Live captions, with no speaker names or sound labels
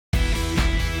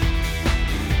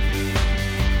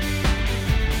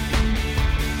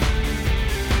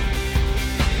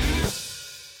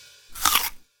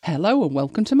Hello and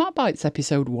welcome to Mac Bites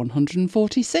episode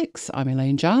 146. I'm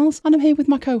Elaine Giles and I'm here with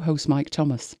my co-host Mike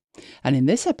Thomas. And in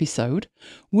this episode,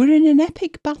 we're in an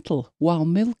epic battle while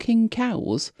milking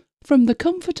cows from the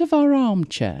comfort of our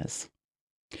armchairs.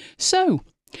 So,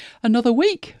 another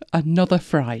week, another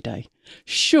Friday.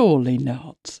 Surely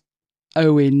not.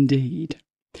 Oh, indeed.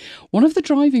 One of the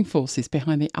driving forces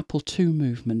behind the Apple II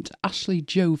movement, Ashley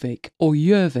Jovik, or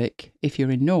Jørvik if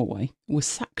you're in Norway, was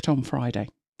sacked on Friday.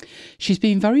 She's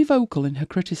been very vocal in her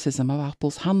criticism of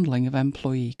Apple's handling of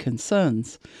employee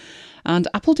concerns, and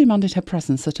Apple demanded her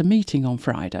presence at a meeting on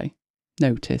Friday.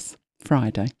 Notice,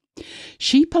 Friday.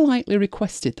 She politely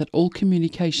requested that all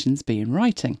communications be in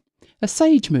writing. A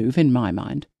sage move in my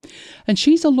mind. And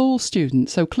she's a law student,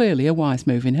 so clearly a wise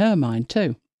move in her mind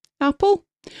too. Apple?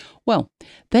 Well,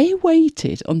 they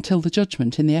waited until the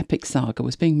judgment in the Epic saga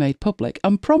was being made public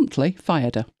and promptly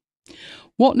fired her.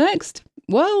 What next?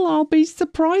 Well, I'll be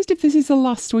surprised if this is the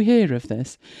last we hear of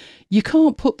this. You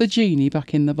can't put the genie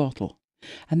back in the bottle.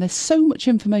 And there's so much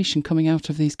information coming out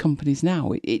of these companies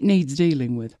now, it needs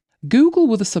dealing with. Google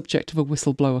were the subject of a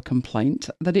whistleblower complaint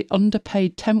that it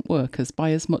underpaid temp workers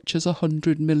by as much as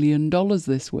 $100 million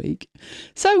this week.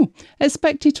 So,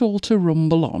 expect it all to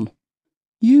rumble on.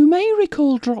 You may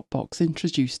recall Dropbox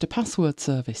introduced a password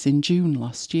service in June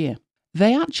last year.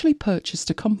 They actually purchased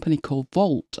a company called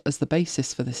Vault as the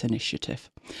basis for this initiative,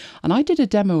 and I did a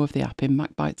demo of the app in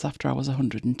Mac Bites After Hours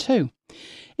 102.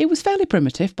 It was fairly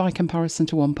primitive by comparison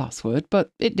to 1Password,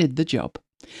 but it did the job.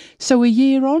 So a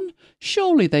year on,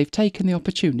 surely they've taken the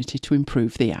opportunity to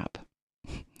improve the app.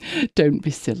 Don't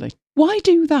be silly. Why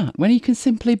do that when you can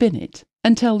simply bin it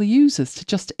and tell the users to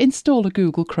just install a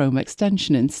Google Chrome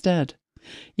extension instead?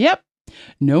 Yep,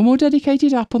 no more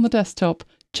dedicated app on the desktop,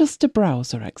 just a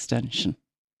browser extension.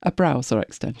 A browser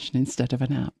extension instead of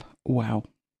an app. Wow.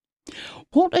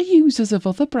 What are users of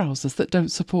other browsers that don't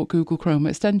support Google Chrome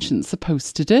extensions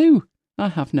supposed to do? I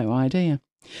have no idea.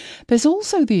 There's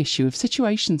also the issue of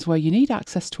situations where you need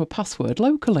access to a password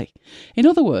locally. In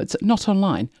other words, not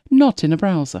online, not in a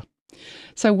browser.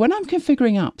 So when I'm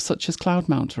configuring apps such as Cloud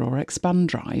Mounter or Expand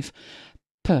Drive,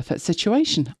 perfect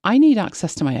situation. I need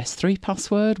access to my S3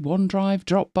 password, OneDrive,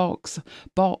 Dropbox,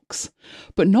 Box,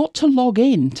 but not to log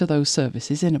in to those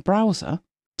services in a browser,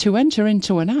 to enter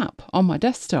into an app on my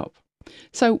desktop.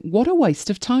 So what a waste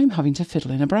of time having to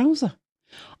fiddle in a browser.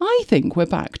 I think we're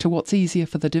back to what's easier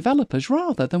for the developers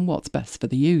rather than what's best for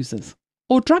the users.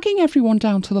 Or dragging everyone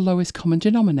down to the lowest common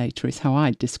denominator is how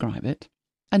I'd describe it.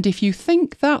 And if you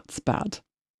think that's bad,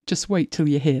 just wait till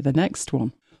you hear the next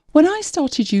one. When I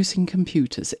started using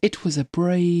computers, it was a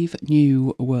brave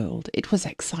new world. It was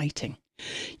exciting.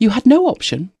 You had no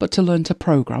option but to learn to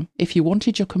program if you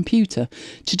wanted your computer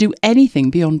to do anything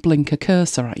beyond blink a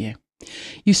cursor at you.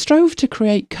 You strove to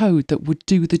create code that would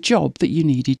do the job that you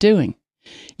needed doing.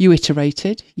 You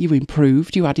iterated, you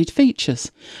improved, you added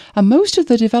features. And most of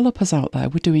the developers out there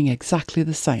were doing exactly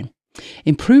the same,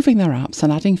 improving their apps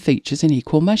and adding features in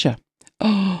equal measure.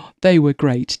 Oh, they were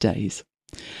great days.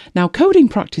 Now, coding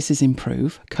practices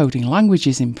improve, coding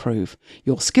languages improve,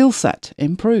 your skill set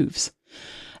improves.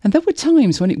 And there were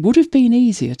times when it would have been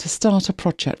easier to start a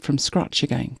project from scratch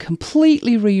again,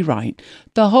 completely rewrite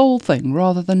the whole thing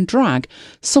rather than drag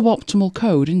suboptimal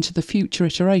code into the future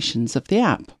iterations of the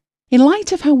app. In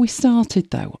light of how we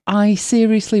started, though, I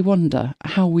seriously wonder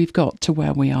how we've got to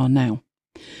where we are now.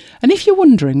 And if you're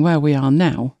wondering where we are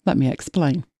now, let me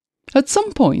explain. At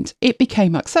some point, it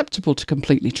became acceptable to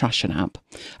completely trash an app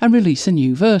and release a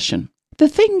new version. The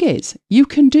thing is, you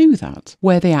can do that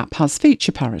where the app has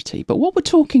feature parity, but what we're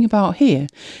talking about here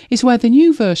is where the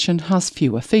new version has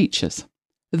fewer features.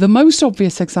 The most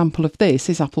obvious example of this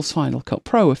is Apple's Final Cut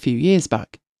Pro a few years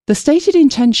back. The stated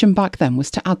intention back then was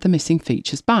to add the missing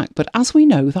features back, but as we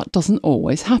know, that doesn't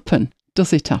always happen,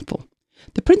 does it, Apple?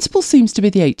 The principle seems to be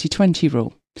the 80-20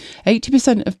 rule.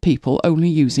 80% of people only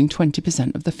using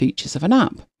 20% of the features of an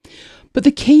app. But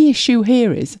the key issue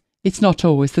here is it's not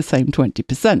always the same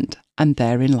 20%, and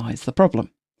therein lies the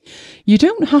problem. You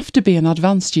don't have to be an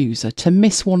advanced user to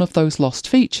miss one of those lost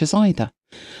features either.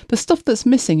 The stuff that's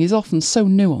missing is often so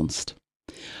nuanced.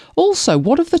 Also,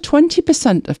 what of the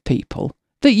 20% of people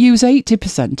that use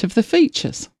 80% of the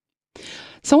features?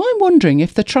 So I'm wondering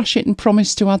if the trash it and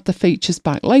promise to add the features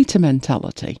back later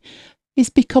mentality is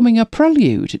becoming a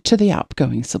prelude to the app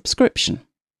going subscription.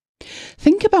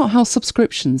 Think about how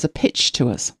subscriptions are pitched to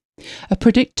us. A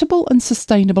predictable and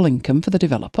sustainable income for the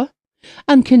developer,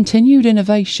 and continued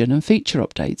innovation and feature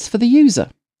updates for the user.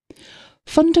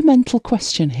 Fundamental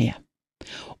question here.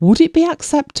 Would it be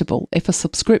acceptable if a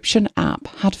subscription app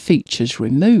had features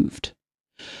removed?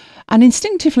 And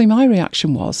instinctively my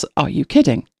reaction was, are you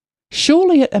kidding?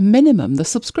 Surely at a minimum the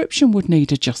subscription would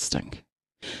need adjusting.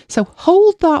 So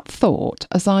hold that thought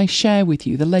as I share with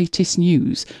you the latest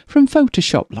news from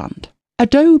Photoshop land.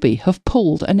 Adobe have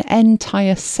pulled an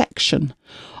entire section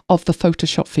of the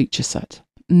Photoshop feature set,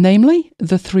 namely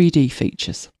the 3D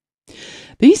features.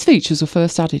 These features were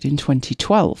first added in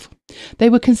 2012. They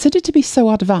were considered to be so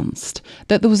advanced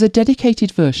that there was a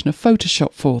dedicated version of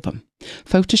Photoshop for them,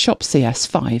 Photoshop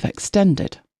CS5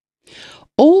 Extended.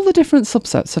 All the different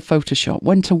subsets of Photoshop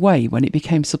went away when it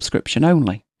became subscription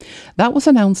only. That was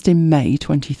announced in May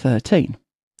 2013.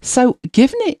 So,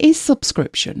 given it is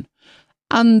subscription,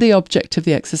 and the object of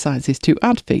the exercise is to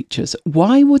add features,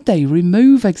 why would they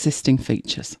remove existing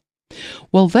features?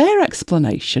 Well, their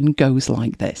explanation goes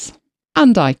like this,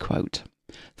 and I quote,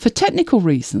 "For technical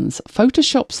reasons,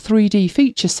 Photoshop's 3D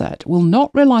feature set will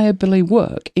not reliably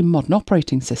work in modern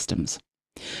operating systems.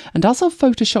 And as of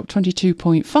Photoshop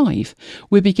 22.5,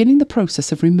 we're beginning the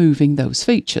process of removing those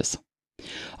features.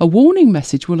 A warning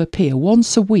message will appear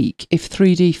once a week if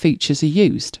 3D features are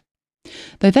used."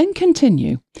 They then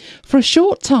continue, "For a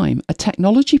short time, a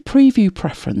technology preview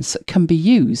preference can be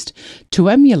used to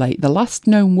emulate the last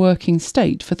known working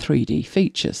state for 3D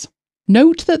features.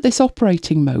 Note that this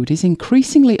operating mode is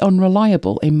increasingly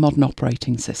unreliable in modern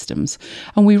operating systems,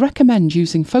 and we recommend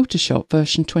using Photoshop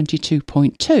version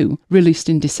 22.2, released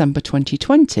in December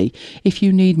 2020, if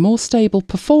you need more stable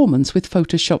performance with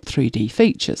Photoshop 3D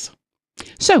features."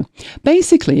 So,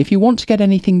 basically, if you want to get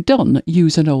anything done,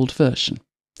 use an old version.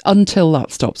 Until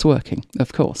that stops working,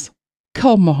 of course.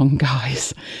 Come on,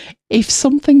 guys. If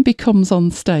something becomes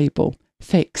unstable,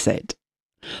 fix it.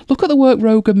 Look at the work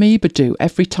Rogue Amoeba do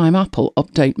every time Apple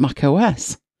update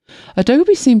macOS.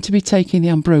 Adobe seemed to be taking the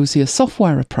Ambrosia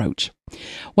software approach.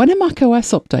 When a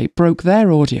macOS update broke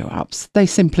their audio apps, they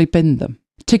simply binned them,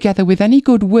 together with any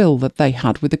goodwill that they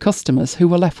had with the customers who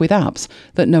were left with apps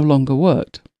that no longer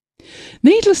worked.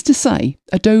 Needless to say,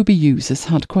 Adobe users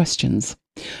had questions.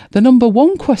 The number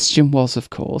one question was, of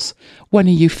course, when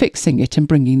are you fixing it and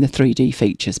bringing the 3D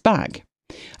features back?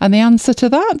 And the answer to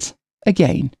that?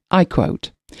 Again, I quote,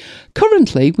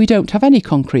 "Currently, we don't have any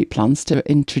concrete plans to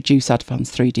introduce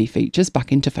advanced 3D features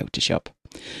back into Photoshop."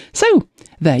 So,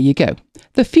 there you go.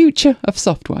 The future of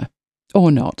software. Or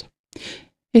not.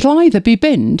 It'll either be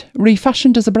binned,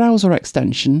 refashioned as a browser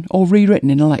extension, or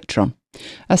rewritten in Electron.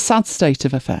 A sad state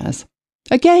of affairs.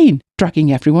 Again,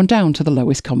 dragging everyone down to the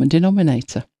lowest common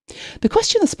denominator. The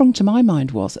question that sprung to my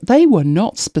mind was, they were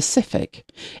not specific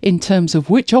in terms of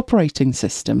which operating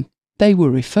system they were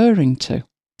referring to.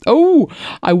 Oh,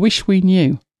 I wish we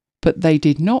knew. But they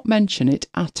did not mention it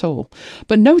at all.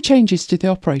 But no changes to the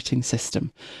operating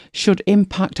system should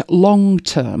impact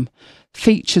long-term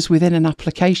features within an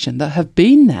application that have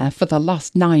been there for the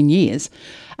last 9 years,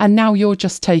 and now you're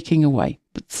just taking away,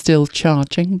 but still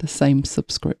charging the same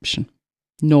subscription.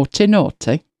 Naughty,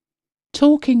 naughty.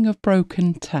 Talking of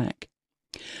broken tech.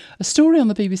 A story on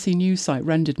the BBC News site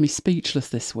rendered me speechless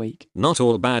this week. Not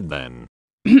all bad then.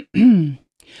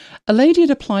 A lady had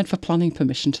applied for planning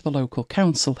permission to the local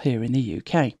council here in the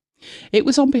UK. It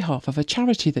was on behalf of a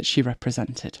charity that she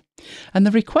represented, and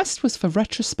the request was for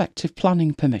retrospective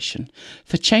planning permission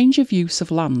for change of use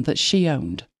of land that she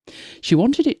owned. She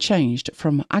wanted it changed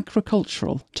from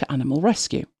agricultural to animal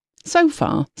rescue. So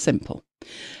far, simple.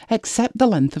 Except the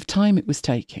length of time it was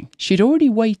taking. She'd already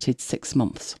waited 6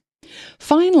 months.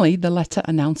 Finally, the letter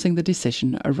announcing the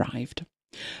decision arrived.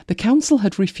 The council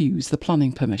had refused the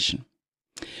planning permission,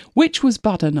 which was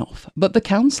bad enough, but the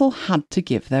council had to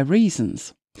give their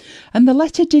reasons. And the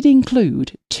letter did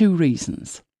include 2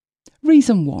 reasons.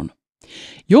 Reason 1,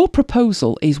 your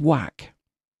proposal is whack.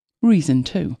 Reason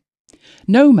 2,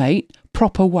 no mate,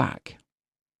 proper whack.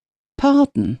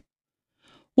 Pardon?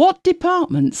 What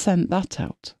department sent that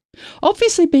out?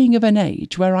 Obviously, being of an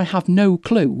age where I have no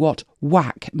clue what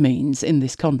whack means in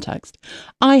this context,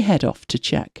 I head off to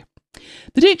check.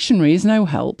 The dictionary is no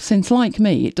help since, like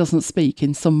me, it doesn't speak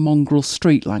in some mongrel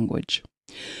street language.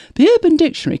 The Urban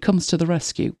Dictionary comes to the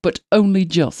rescue, but only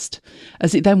just,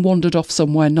 as it then wandered off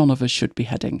somewhere none of us should be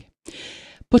heading.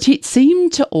 But it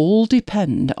seemed to all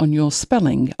depend on your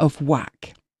spelling of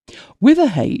whack, with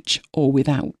a H or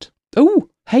without. Oh,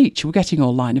 H, we're getting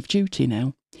all line of duty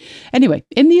now. Anyway,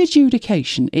 in the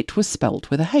adjudication it was spelt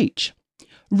with a H.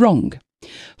 Wrong.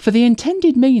 For the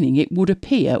intended meaning it would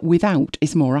appear without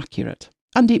is more accurate,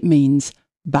 and it means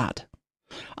bad.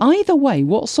 Either way,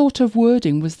 what sort of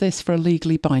wording was this for a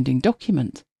legally binding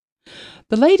document?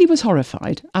 The lady was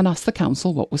horrified and asked the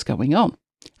council what was going on,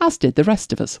 as did the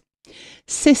rest of us.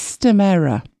 System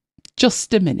error.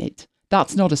 Just a minute.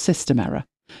 That's not a system error.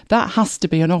 That has to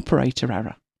be an operator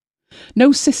error.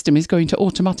 No system is going to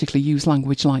automatically use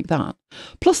language like that.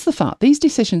 Plus the fact these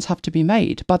decisions have to be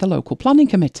made by the local planning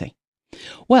committee.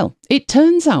 Well, it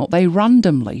turns out they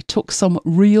randomly took some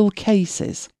real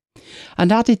cases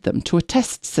and added them to a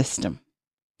test system.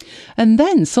 And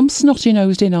then some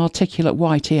snotty-nosed inarticulate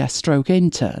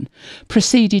YTS/intern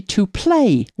proceeded to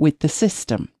play with the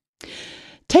system,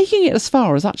 taking it as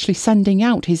far as actually sending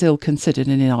out his ill-considered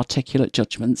and inarticulate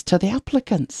judgments to the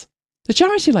applicants. The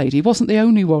charity lady wasn't the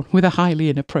only one with a highly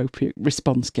inappropriate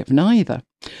response given either.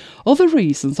 Other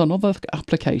reasons on other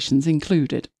applications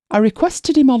included: a request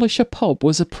to demolish a pub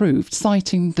was approved,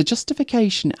 citing the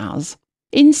justification as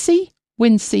Incy,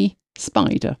 Wincy,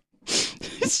 Spider.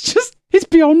 It's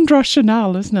beyond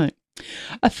rationale, isn't it?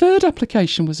 A third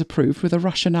application was approved with a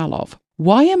rationale of,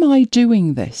 why am I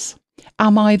doing this?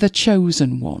 Am I the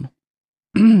chosen one?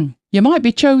 You might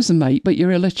be chosen, mate, but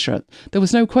you're illiterate. There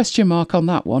was no question mark on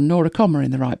that one, nor a comma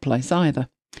in the right place either.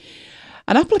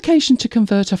 An application to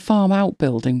convert a farm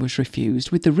outbuilding was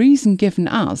refused with the reason given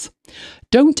as,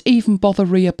 don't even bother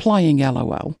reapplying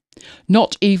LOL,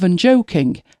 not even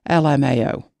joking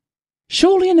LMAO.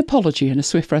 Surely an apology and a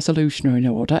swift resolution are in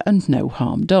order and no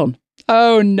harm done.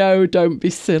 Oh no, don't be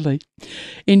silly.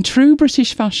 In true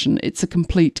British fashion, it's a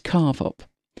complete carve-up.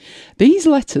 These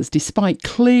letters, despite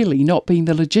clearly not being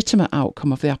the legitimate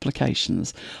outcome of the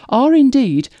applications, are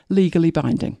indeed legally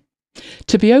binding.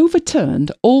 To be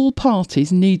overturned, all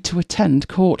parties need to attend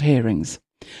court hearings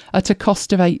at a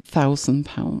cost of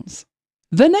 £8,000.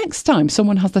 The next time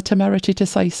someone has the temerity to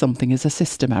say something is a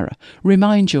system error,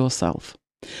 remind yourself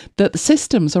that the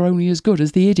systems are only as good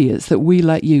as the idiots that we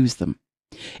let use them.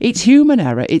 It's human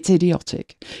error, it's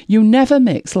idiotic. You never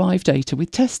mix live data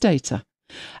with test data.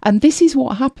 And this is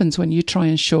what happens when you try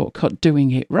and shortcut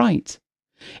doing it right.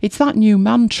 It's that new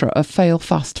mantra of fail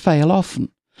fast, fail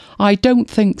often. I don't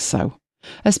think so.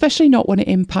 Especially not when it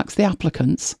impacts the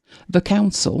applicants, the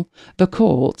council, the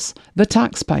courts, the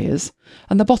taxpayers,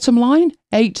 and the bottom line,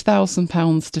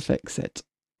 £8,000 to fix it.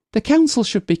 The council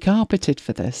should be carpeted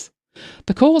for this.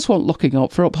 The courts want looking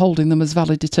up for upholding them as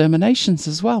valid determinations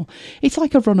as well. It's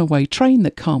like a runaway train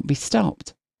that can't be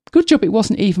stopped. Good job it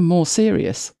wasn't even more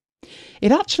serious.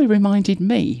 It actually reminded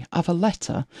me of a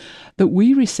letter that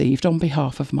we received on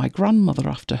behalf of my grandmother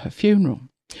after her funeral.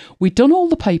 We'd done all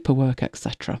the paperwork,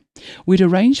 etc. We'd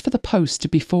arranged for the post to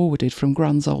be forwarded from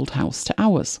Gran's old house to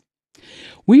ours.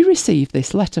 We received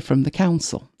this letter from the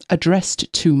council,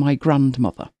 addressed to my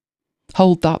grandmother.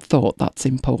 Hold that thought, that's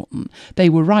important. They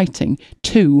were writing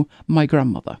to my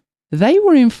grandmother. They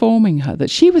were informing her that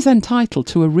she was entitled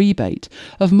to a rebate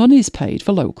of monies paid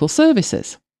for local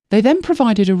services. They then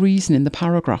provided a reason in the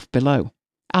paragraph below,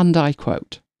 and I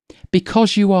quote,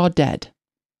 "Because you are dead."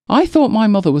 I thought my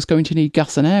mother was going to need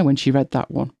gas and air when she read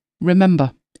that one.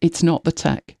 Remember, it's not the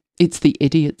tech, it's the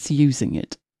idiots using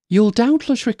it. You'll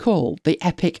doubtless recall the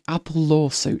epic Apple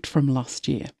lawsuit from last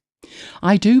year.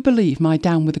 I do believe my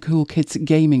Down with the Cool Kids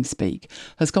gaming speak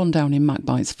has gone down in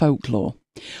MacBite's folklore.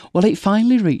 Well, it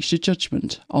finally reached a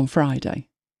judgment on Friday.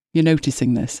 You're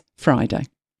noticing this? Friday.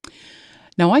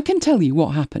 Now, I can tell you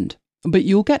what happened, but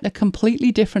you'll get a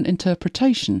completely different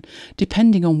interpretation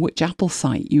depending on which Apple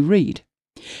site you read.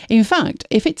 In fact,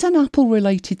 if it's an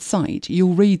Apple-related site,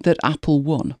 you'll read that Apple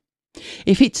won.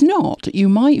 If it's not, you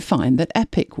might find that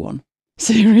Epic won.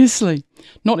 Seriously,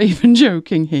 not even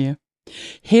joking here.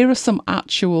 Here are some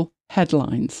actual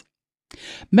headlines.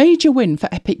 Major win for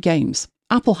Epic Games.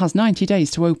 Apple has 90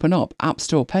 days to open up App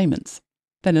Store payments.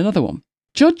 Then another one.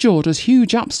 Judge orders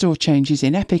huge App Store changes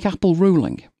in Epic Apple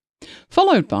ruling.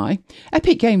 Followed by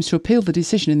Epic Games to appeal the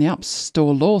decision in the App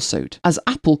Store lawsuit, as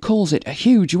Apple calls it a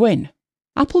huge win.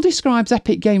 Apple describes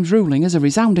Epic Games ruling as a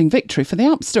resounding victory for the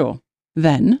App Store.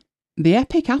 Then, the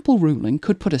Epic Apple ruling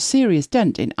could put a serious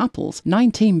dent in Apple's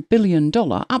 $19 billion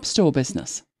App Store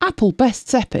business. Apple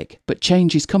bests Epic, but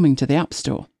change is coming to the App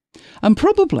Store. And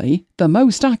probably the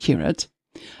most accurate,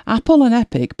 Apple and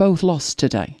Epic both lost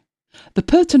today. The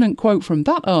pertinent quote from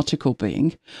that article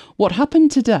being, what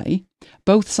happened today,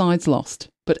 both sides lost,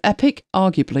 but Epic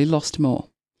arguably lost more.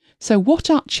 So what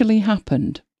actually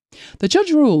happened? The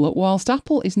judge ruled that whilst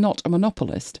Apple is not a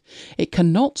monopolist, it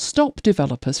cannot stop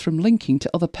developers from linking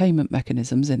to other payment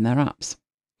mechanisms in their apps.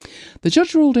 The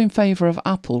judge ruled in favour of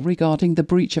Apple regarding the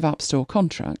breach of App Store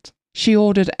contract. She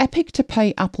ordered Epic to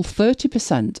pay Apple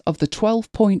 30% of the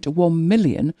 $12.1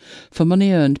 million for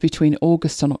money earned between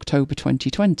August and October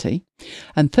 2020,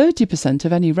 and 30%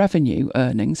 of any revenue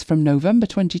earnings from November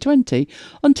 2020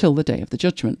 until the day of the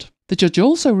judgment. The judge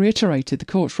also reiterated the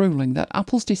court's ruling that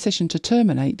Apple's decision to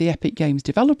terminate the Epic Games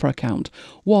developer account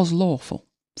was lawful.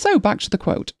 So back to the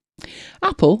quote.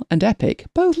 Apple and Epic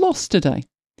both lost today.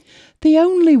 The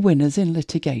only winners in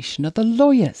litigation are the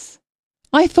lawyers.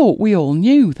 I thought we all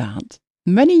knew that.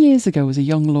 Many years ago, as a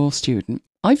young law student,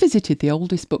 I visited the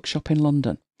oldest bookshop in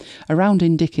London, around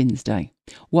in Dickens' day,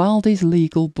 Wildey's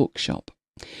Legal Bookshop.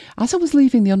 As I was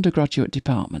leaving the undergraduate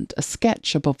department, a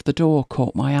sketch above the door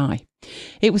caught my eye.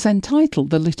 It was entitled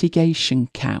The Litigation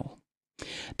Cow.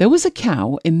 There was a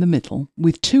cow in the middle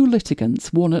with two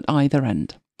litigants, one at either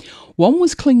end. One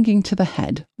was clinging to the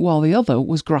head while the other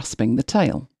was grasping the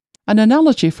tail. An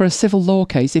analogy for a civil law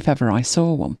case if ever I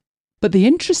saw one. But the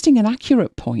interesting and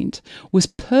accurate point was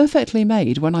perfectly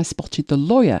made when I spotted the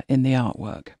lawyer in the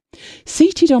artwork,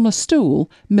 seated on a stool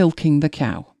milking the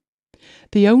cow.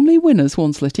 The only winners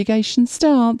once litigation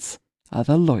starts are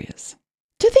the lawyers.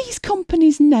 Do these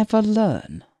companies never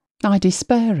learn? I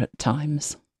despair at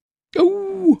times.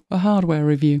 Oh, a hardware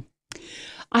review.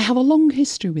 I have a long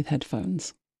history with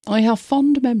headphones. I have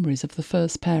fond memories of the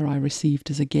first pair I received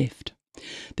as a gift.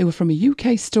 They were from a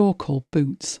UK store called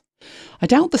Boots. I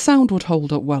doubt the sound would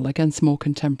hold up well against more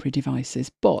contemporary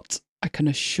devices, but I can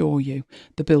assure you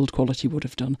the build quality would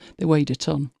have done. They weighed a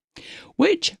ton.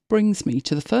 Which brings me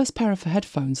to the first pair of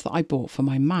headphones that I bought for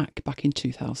my Mac back in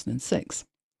 2006.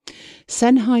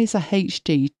 Sennheiser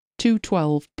HD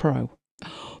 212 Pro.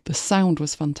 The sound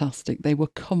was fantastic. They were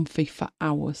comfy for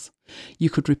hours. You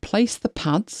could replace the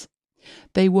pads.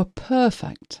 They were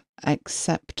perfect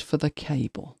except for the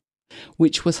cable,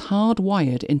 which was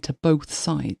hardwired into both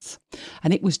sides,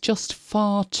 and it was just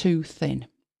far too thin.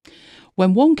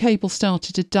 When one cable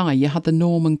started to die, you had the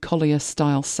Norman Collier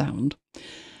style sound,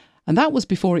 and that was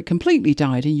before it completely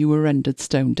died and you were rendered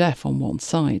stone deaf on one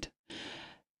side.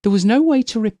 There was no way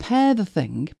to repair the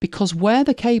thing because where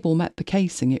the cable met the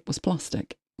casing, it was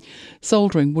plastic.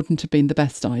 Soldering wouldn't have been the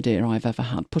best idea I've ever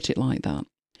had, put it like that.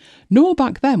 Nor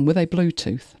back then were they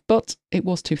Bluetooth, but it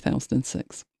was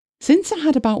 2006. Since I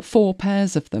had about 4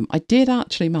 pairs of them, I did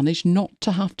actually manage not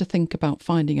to have to think about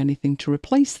finding anything to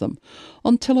replace them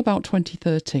until about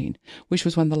 2013, which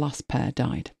was when the last pair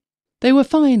died. They were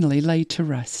finally laid to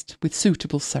rest with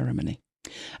suitable ceremony.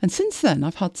 And since then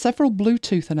I've had several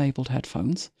Bluetooth-enabled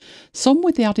headphones, some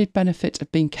with the added benefit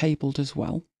of being cabled as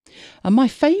well, and my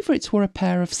favourites were a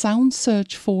pair of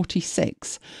SoundSurge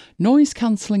 46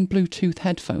 noise-cancelling Bluetooth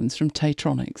headphones from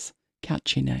Tektronix.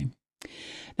 Catchy name.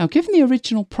 Now, given the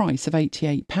original price of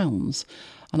 £88,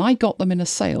 and I got them in a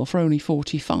sale for only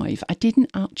 £45, I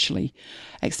didn't actually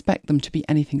expect them to be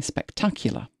anything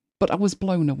spectacular, but I was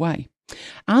blown away.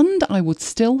 And I would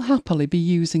still happily be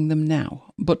using them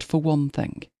now, but for one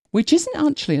thing, which isn't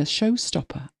actually a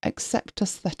showstopper, except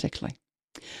aesthetically.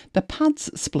 The pads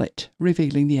split,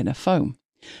 revealing the inner foam.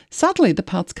 Sadly, the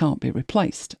pads can't be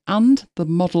replaced, and the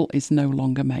model is no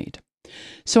longer made.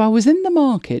 So I was in the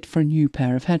market for a new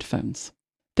pair of headphones.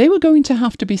 They were going to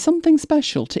have to be something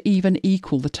special to even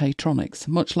equal the Tektronix,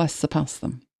 much less surpass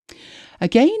them.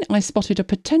 Again, I spotted a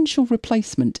potential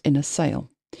replacement in a sale.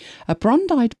 A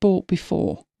brand I'd bought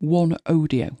before, One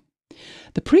Audio.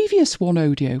 The previous One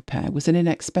Audio pair was an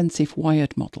inexpensive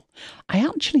wired model. I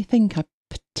actually think I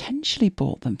potentially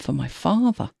bought them for my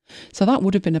father, so that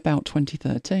would have been about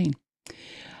 2013.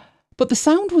 But the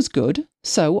sound was good,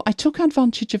 so I took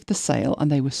advantage of the sale and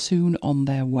they were soon on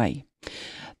their way.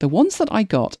 The ones that I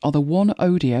got are the One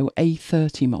Audio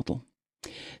A30 model.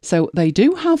 So they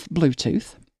do have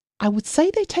Bluetooth. I would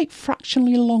say they take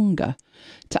fractionally longer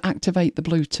to activate the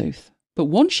Bluetooth, but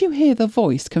once you hear the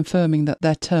voice confirming that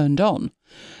they're turned on,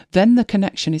 then the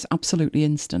connection is absolutely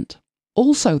instant.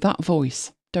 Also, that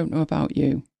voice, don't know about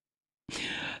you,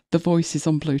 the voices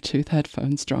on Bluetooth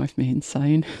headphones drive me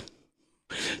insane.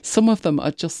 Some of them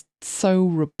are just so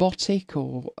robotic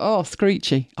or,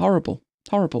 screechy. Horrible.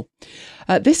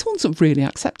 This one's really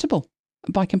acceptable.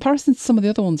 By comparison to some of the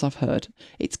other ones I've heard,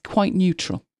 it's quite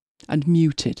neutral and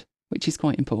muted, which is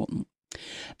quite important.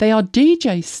 They are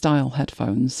DJ style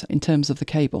headphones in terms of the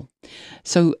cable.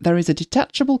 So there is a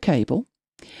detachable cable,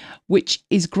 which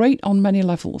is great on many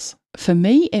levels. For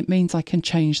me, it means I can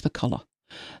change the colour.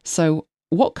 So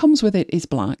what comes with it is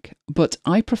black, but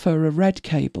I prefer a red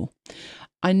cable.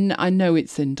 I know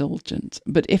it's indulgent,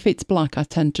 but if it's black, I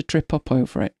tend to trip up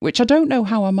over it, which I don't know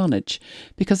how I manage,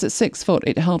 because at 6 foot,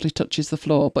 it hardly touches the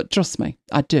floor, but trust me,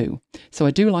 I do. So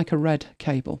I do like a red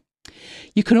cable.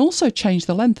 You can also change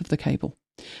the length of the cable.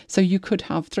 So you could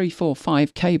have 3, 4,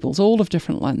 5 cables, all of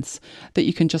different lengths, that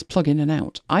you can just plug in and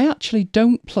out. I actually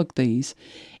don't plug these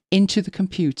into the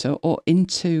computer or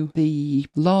into the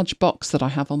large box that I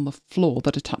have on the floor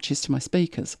that attaches to my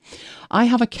speakers. I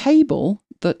have a cable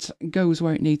that goes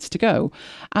where it needs to go,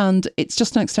 and it's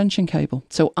just an extension cable.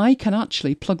 So I can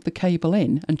actually plug the cable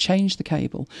in and change the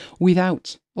cable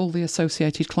without all the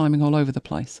associated climbing all over the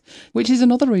place, which is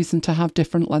another reason to have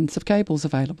different lengths of cables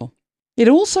available. It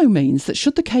also means that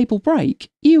should the cable break,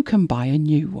 you can buy a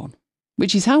new one,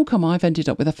 which is how come I've ended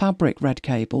up with a fabric red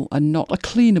cable and not a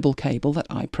cleanable cable that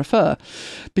I prefer.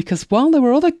 Because while there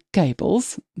were other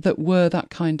cables that were that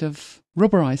kind of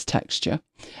rubberised texture,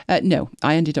 no,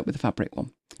 I ended up with a fabric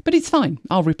one. But it's fine,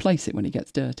 I'll replace it when it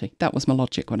gets dirty. That was my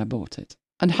logic when I bought it.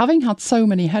 And having had so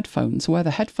many headphones where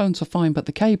the headphones were fine but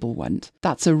the cable went,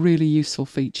 that's a really useful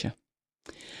feature.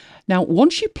 Now,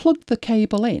 once you plug the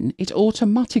cable in, it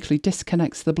automatically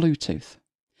disconnects the Bluetooth.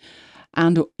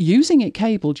 And using it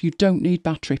cabled, you don't need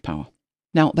battery power.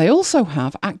 Now, they also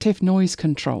have active noise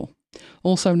control,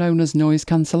 also known as noise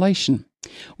cancellation,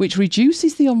 which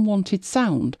reduces the unwanted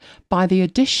sound by the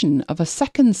addition of a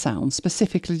second sound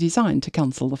specifically designed to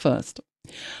cancel the first.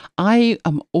 I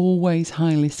am always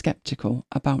highly sceptical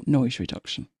about noise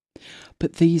reduction,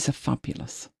 but these are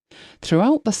fabulous.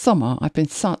 Throughout the summer, I've been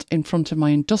sat in front of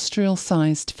my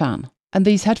industrial-sized fan, and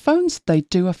these headphones, they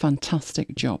do a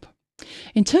fantastic job.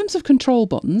 In terms of control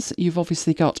buttons, you've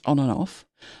obviously got on and off,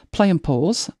 play and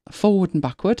pause, forward and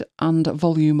backward, and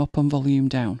volume up and volume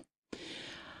down.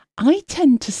 I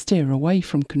tend to steer away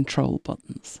from control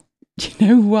buttons. Do you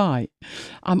know why?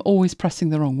 I'm always pressing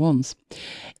the wrong ones.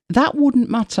 That wouldn't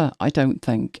matter, I don't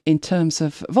think, in terms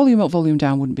of volume up, volume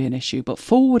down wouldn't be an issue, but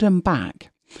forward and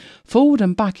back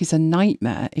is a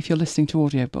nightmare if you're listening to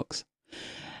audiobooks.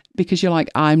 Because you're like,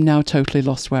 I'm now totally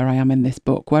lost where I am in this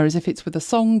book. Whereas if it's with a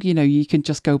song, you know, you can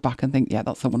just go back and think, yeah,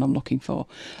 that's the one I'm looking for.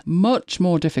 Much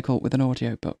more difficult with an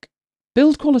audiobook.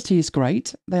 Build quality is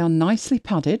great. They are nicely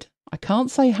padded. I can't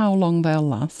say how long they'll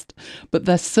last, but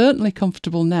they're certainly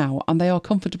comfortable now, and they are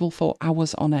comfortable for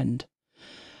hours on end.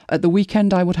 At the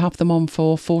weekend, I would have them on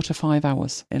for 4 to 5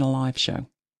 hours in a live show.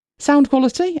 Sound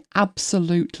quality,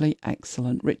 absolutely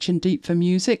excellent. Rich and deep for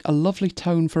music, a lovely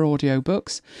tone for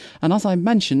audiobooks. And as I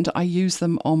mentioned, I use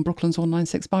them on Brooklands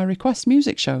 196 by request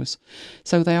music shows.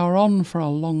 So they are on for a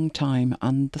long time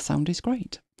and the sound is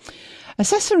great.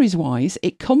 Accessories wise,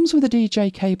 it comes with a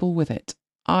DJ cable with it.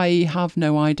 I have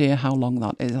no idea how long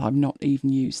that is. I've not even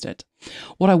used it.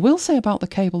 What I will say about the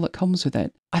cable that comes with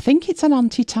it, I think it's an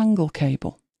anti-tangle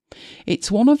cable. It's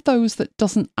one of those that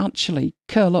doesn't actually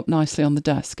curl up nicely on the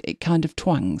desk. It kind of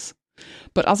twangs.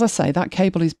 But as I say, that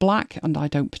cable is black and I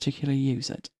don't particularly use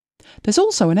it. There's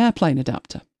also an airplane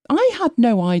adapter. I had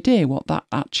no idea what that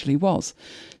actually was,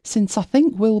 since I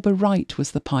think Wilbur Wright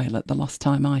was the pilot the last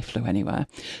time I flew anywhere.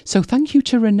 So thank you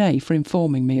to Renee for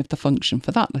informing me of the function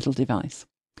for that little device.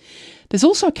 There's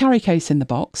also a carry case in the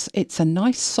box. It's a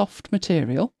nice soft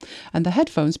material, and the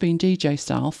headphones, being DJ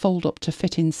style, fold up to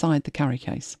fit inside the carry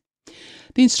case.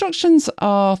 The instructions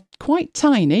are quite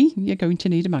tiny, you're going to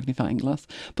need a magnifying glass,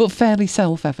 but fairly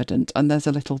self-evident, and there's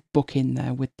a little book in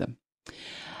there with them.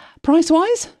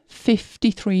 Price-wise,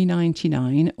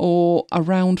 $53.99 or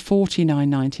around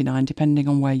 $49.99 depending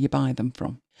on where you buy them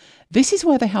from. This is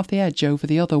where they have the edge over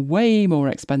the other way more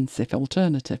expensive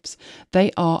alternatives.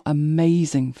 They are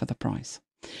amazing for the price.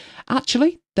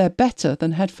 Actually, they're better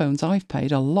than headphones I've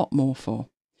paid a lot more for.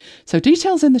 So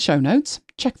details in the show notes.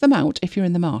 Check them out if you're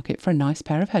in the market for a nice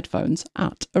pair of headphones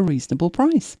at a reasonable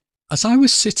price. As I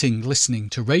was sitting listening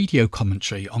to radio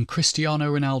commentary on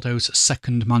Cristiano Ronaldo's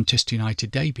second Manchester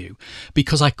United debut,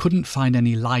 because I couldn't find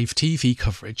any live TV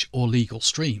coverage or legal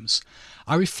streams,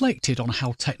 I reflected on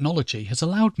how technology has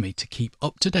allowed me to keep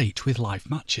up to date with live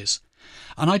matches.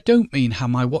 And I don't mean how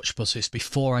my watch buzzes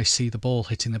before I see the ball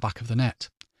hitting the back of the net.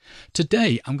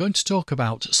 Today I'm going to talk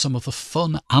about some of the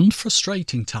fun and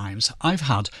frustrating times I've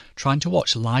had trying to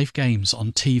watch live games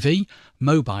on TV,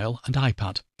 mobile and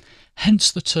iPad.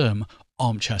 Hence the term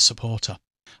armchair supporter.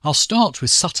 I'll start with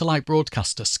satellite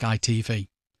broadcaster Sky TV.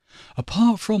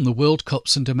 Apart from the World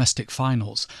Cups and domestic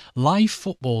finals, live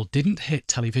football didn't hit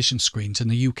television screens in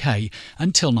the UK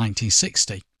until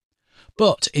 1960.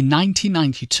 But in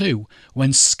 1992,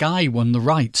 when Sky won the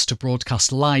rights to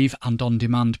broadcast live and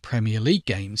on-demand Premier League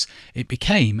games, it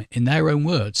became, in their own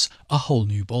words, a whole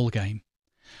new ballgame.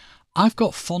 I've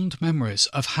got fond memories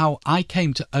of how I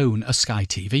came to own a Sky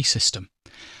TV system.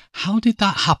 How did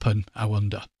that happen, I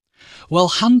wonder? Well,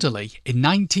 handily, in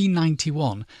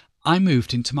 1991, I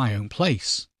moved into my own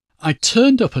place. I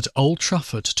turned up at Old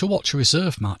Trafford to watch a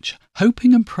reserve match,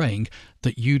 hoping and praying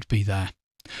that you'd be there.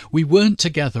 We weren't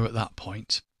together at that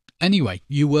point. Anyway,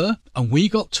 you were, and we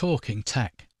got talking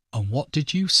tech. And what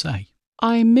did you say?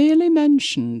 I merely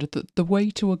mentioned that the way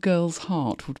to a girl's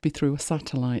heart would be through a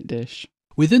satellite dish.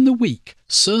 Within the week,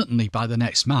 certainly by the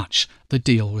next match, the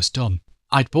deal was done.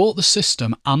 I'd bought the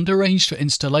system and arranged for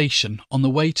installation on the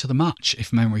way to the match,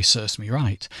 if memory serves me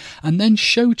right, and then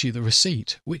showed you the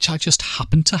receipt, which I just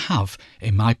happened to have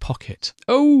in my pocket.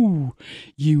 Oh,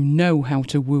 you know how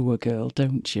to woo a girl,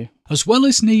 don't you? As well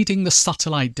as needing the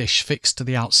satellite dish fixed to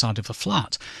the outside of the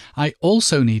flat, I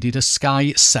also needed a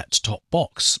Sky set-top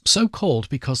box, so called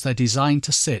because they're designed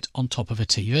to sit on top of a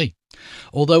TV.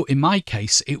 Although in my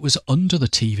case it was under the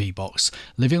TV box,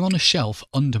 living on a shelf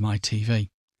under my TV.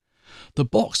 The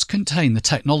box contained the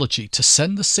technology to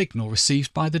send the signal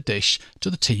received by the dish to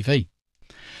the TV.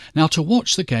 Now, to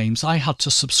watch the games, I had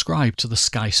to subscribe to the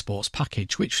Sky Sports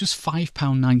package, which was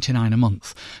 £5.99 a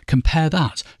month. Compare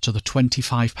that to the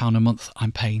 £25 a month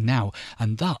I'm paying now,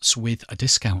 and that's with a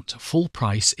discount. Full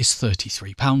price is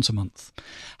 £33 a month.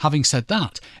 Having said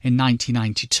that, in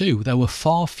 1992 there were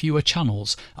far fewer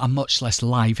channels and much less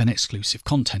live and exclusive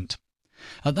content.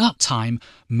 At that time,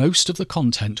 most of the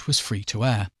content was free to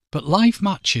air, but live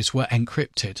matches were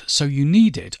encrypted, so you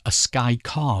needed a Sky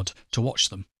card to watch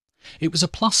them. It was a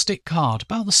plastic card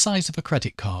about the size of a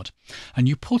credit card, and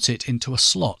you put it into a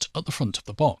slot at the front of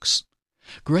the box.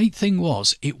 Great thing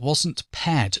was, it wasn't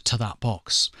paired to that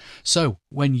box. So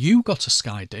when you got a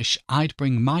Sky dish, I'd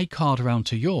bring my card around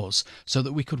to yours so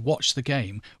that we could watch the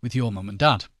game with your mum and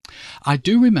dad. I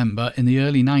do remember in the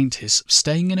early 90s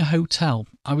staying in a hotel.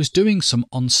 I was doing some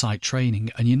on-site training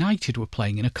and United were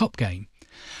playing in a cup game.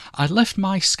 I'd left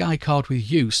my Sky card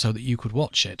with you so that you could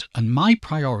watch it, and my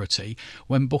priority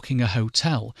when booking a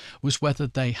hotel was whether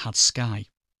they had Sky.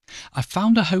 I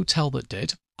found a hotel that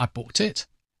did, I booked it,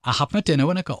 I had my dinner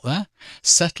when I got there,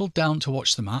 settled down to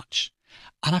watch the match,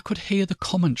 and I could hear the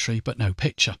commentary but no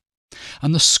picture.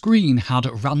 And the screen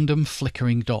had random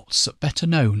flickering dots, better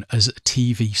known as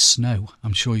TV snow.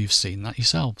 I'm sure you've seen that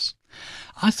yourselves.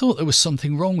 I thought there was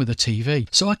something wrong with the TV,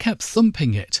 so I kept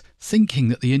thumping it, thinking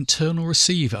that the internal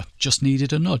receiver just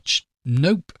needed a nudge.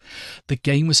 Nope, the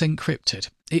game was encrypted.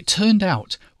 It turned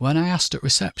out, when I asked at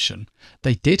reception,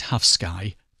 they did have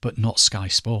Sky, but not Sky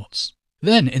Sports.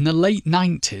 Then, in the late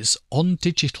 90s, On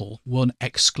Digital won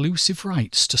exclusive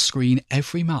rights to screen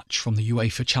every match from the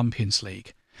UEFA Champions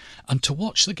League. And to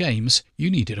watch the games,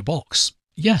 you needed a box.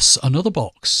 Yes, another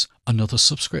box, another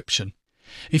subscription.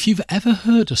 If you've ever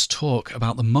heard us talk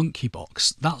about the Monkey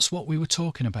Box, that's what we were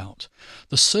talking about.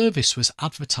 The service was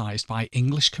advertised by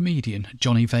English comedian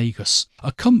Johnny Vegas,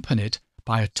 accompanied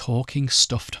by a talking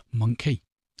stuffed monkey.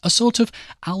 A sort of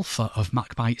alpha of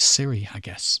MacBite Siri, I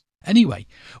guess. Anyway,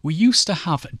 we used to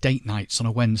have date nights on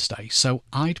a Wednesday, so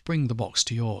I'd bring the box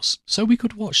to yours, so we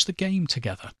could watch the game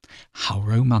together. How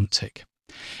romantic.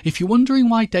 If you're wondering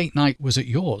why date night was at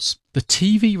yours, the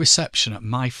TV reception at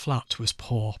my flat was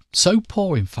poor. So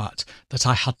poor, in fact, that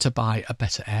I had to buy a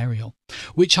better aerial,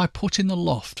 which I put in the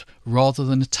loft rather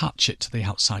than attach it to the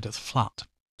outside of the flat.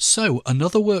 So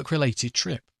another work-related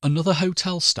trip, another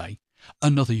hotel stay,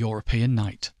 another European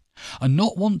night. And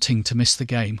not wanting to miss the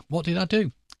game, what did I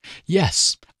do?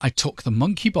 Yes, I took the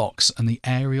Monkey Box and the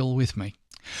aerial with me.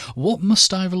 What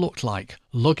must I have looked like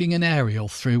lugging an aerial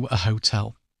through a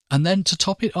hotel? And then to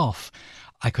top it off,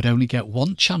 I could only get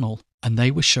one channel and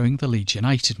they were showing the Leeds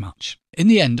United match. In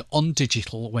the end, On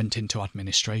Digital went into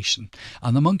administration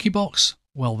and the Monkey Box,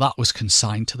 well, that was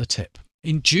consigned to the tip.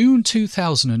 In June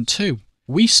 2002,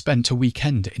 we spent a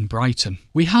weekend in Brighton.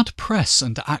 We had press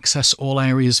and access all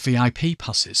areas VIP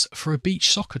passes for a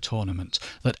beach soccer tournament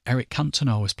that Eric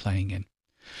Cantona was playing in.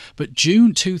 But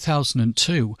June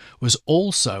 2002 was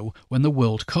also when the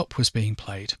World Cup was being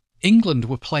played. England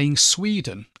were playing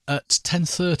Sweden at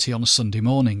 10:30 on a Sunday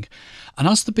morning, and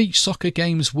as the beach soccer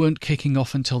games weren't kicking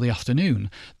off until the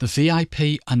afternoon, the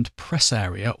VIP and press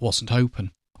area wasn't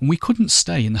open, and we couldn't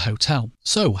stay in the hotel.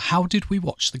 So how did we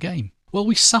watch the game? Well,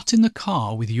 we sat in the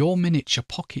car with your miniature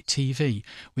pocket TV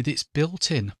with its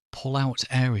built-in pull-out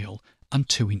aerial and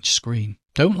 2-inch screen.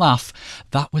 Don't laugh,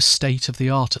 that was state of the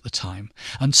art at the time,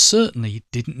 and certainly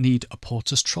didn't need a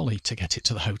porter's trolley to get it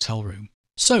to the hotel room.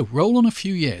 So, roll on a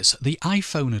few years, the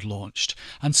iPhone had launched,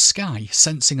 and Sky,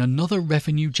 sensing another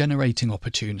revenue-generating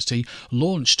opportunity,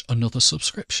 launched another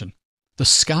subscription. The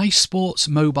Sky Sports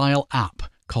mobile app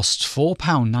costs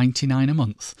 £4.99 a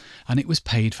month, and it was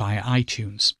paid via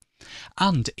iTunes.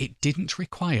 And it didn't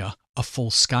require a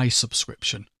full Sky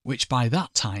subscription, which by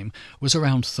that time was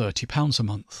around £30 a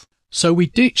month. So we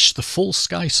ditched the full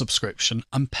Sky subscription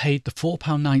and paid the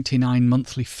 £4.99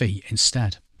 monthly fee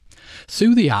instead.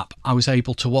 Through the app, I was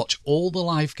able to watch all the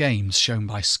live games shown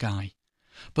by Sky.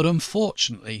 But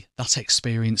unfortunately, that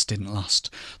experience didn't last.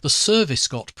 The service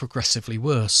got progressively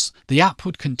worse. The app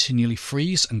would continually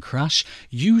freeze and crash,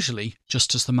 usually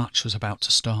just as the match was about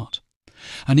to start.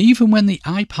 And even when the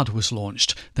iPad was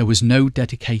launched, there was no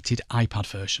dedicated iPad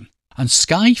version. And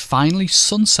Sky finally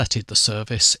sunsetted the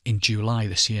service in July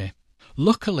this year.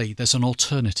 Luckily, there's an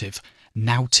alternative,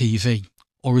 Now TV,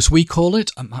 or as we call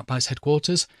it at MacBytes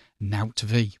headquarters, Now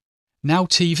TV. Now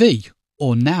TV,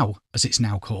 or Now as it's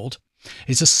now called,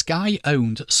 is a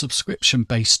Sky-owned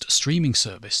subscription-based streaming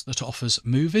service that offers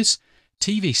movies,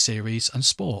 TV series and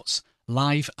sports,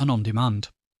 live and on demand.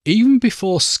 Even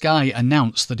before Sky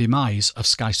announced the demise of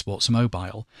Sky Sports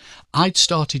Mobile, I'd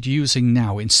started using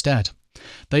Now instead.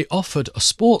 They offered a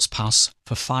sports pass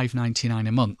for $5.99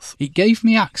 a month. It gave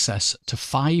me access to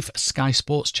 5 Sky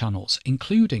Sports channels,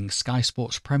 including Sky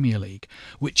Sports Premier League,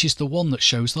 which is the one that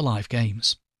shows the live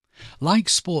games. Like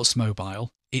Sports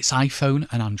Mobile, it's iPhone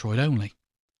and Android only.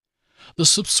 The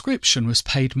subscription was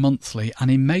paid monthly, and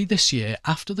in May this year,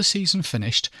 after the season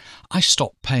finished, I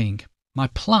stopped paying. My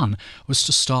plan was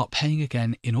to start paying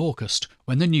again in August,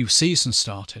 when the new season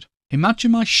started.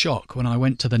 Imagine my shock when I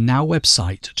went to the Now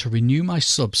website to renew my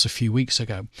subs a few weeks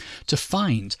ago to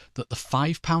find that the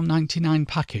 £5.99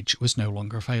 package was no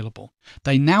longer available.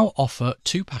 They now offer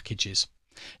 2 packages.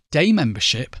 Day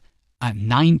membership at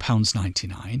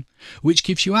 £9.99, which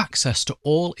gives you access to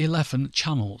all 11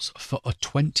 channels for a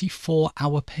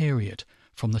 24-hour period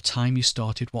from the time you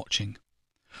started watching.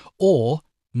 Or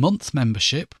month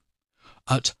membership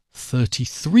at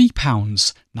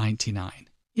 £33.99.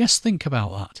 Yes, think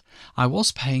about that. I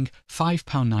was paying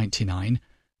 £5.99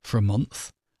 for a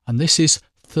month, and this is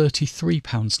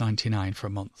 £33.99 for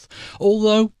a month,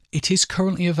 although it is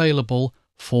currently available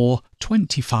for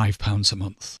 £25 a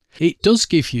month. It does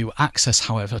give you access,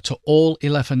 however, to all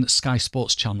 11 Sky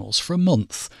Sports channels for a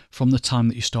month from the time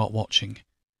that you start watching.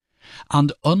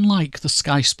 And unlike the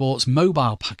Sky Sports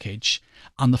mobile package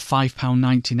and the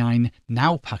 £5.99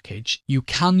 Now package, you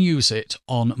can use it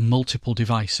on multiple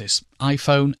devices,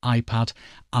 iPhone, iPad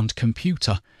and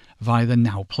computer via the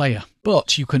Now player.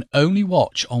 But you can only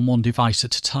watch on one device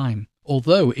at a time.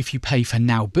 Although if you pay for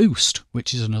Now Boost,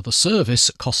 which is another service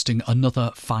costing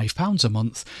another £5 a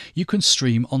month, you can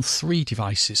stream on 3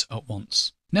 devices at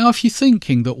once. Now, if you're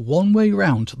thinking that one way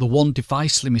round the one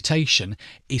device limitation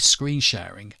is screen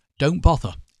sharing, don't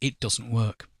bother, it doesn't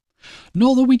work.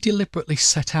 Nor that we deliberately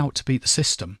set out to beat the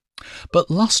system,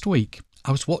 but last week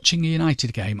I was watching a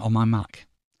United game on my Mac.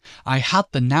 I had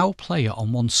the Now player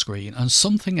on one screen and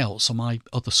something else on my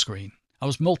other screen. I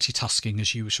was multitasking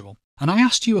as usual, and I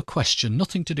asked you a question,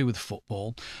 nothing to do with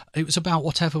football. It was about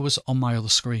whatever was on my other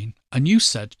screen, and you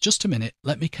said, just a minute,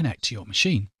 let me connect to your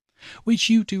machine, which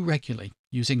you do regularly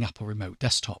using Apple Remote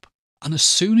Desktop. And as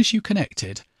soon as you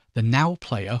connected, the Now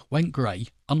player went grey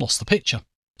and lost the picture.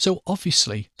 So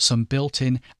obviously some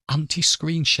built-in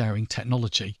anti-screen sharing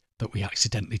technology that we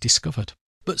accidentally discovered.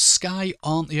 But Sky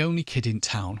aren't the only kid in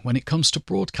town when it comes to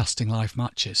broadcasting live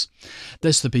matches.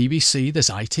 There's the BBC,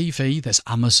 there's ITV, there's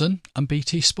Amazon and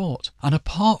BT Sport. And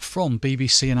apart from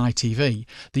BBC and ITV,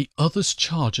 the others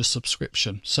charge a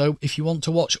subscription. So if you want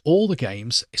to watch all the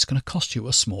games, it's going to cost you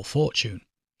a small fortune.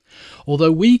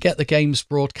 Although we get the games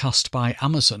broadcast by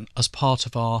Amazon as part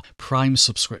of our Prime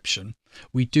subscription,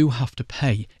 we do have to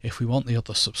pay if we want the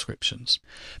other subscriptions.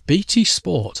 BT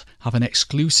Sport have an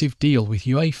exclusive deal with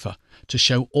UEFA to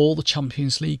show all the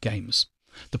Champions League games.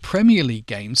 The Premier League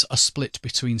games are split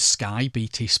between Sky,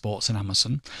 BT Sports and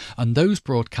Amazon, and those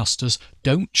broadcasters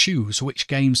don't choose which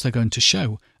games they're going to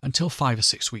show until 5 or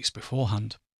 6 weeks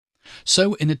beforehand.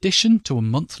 So in addition to a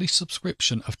monthly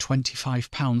subscription of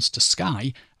 £25 to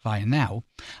Sky via Now,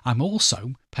 I'm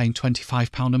also paying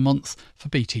 £25 a month for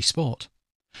BT Sport.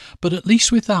 But at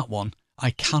least with that one,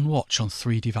 I can watch on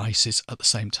 3 devices at the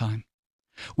same time,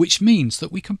 which means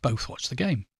that we can both watch the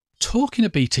game. Talking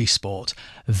of BT Sport,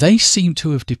 they seem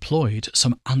to have deployed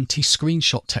some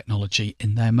anti-screenshot technology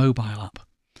in their mobile app.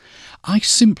 I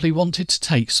simply wanted to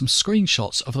take some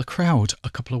screenshots of the crowd a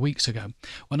couple of weeks ago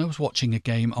when I was watching a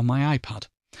game on my iPad,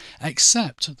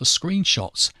 except the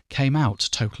screenshots came out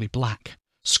totally black.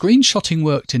 Screenshotting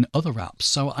worked in other apps,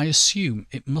 so I assume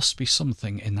it must be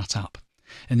something in that app.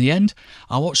 In the end,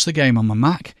 I watched the game on my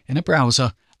Mac in a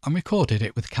browser and recorded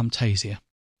it with Camtasia.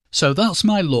 So that's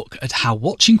my look at how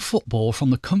watching football from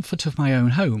the comfort of my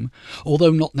own home,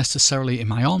 although not necessarily in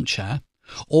my armchair,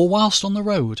 or whilst on the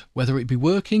road, whether it be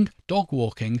working, dog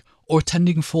walking, or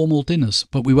attending formal dinners,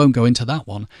 but we won't go into that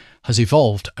one, has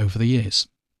evolved over the years.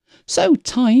 So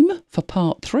time for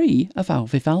part 3 of our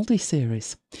Vivaldi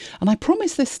series. And I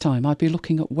promised this time I'd be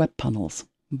looking at web panels.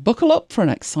 Buckle up for an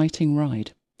exciting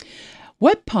ride.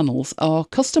 Web panels are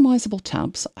customisable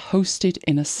tabs hosted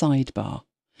in a sidebar.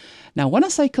 Now, when I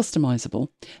say customizable,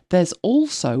 there's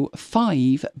also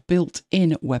 5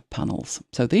 built-in web panels.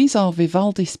 So these are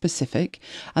Vivaldi specific,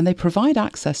 and they provide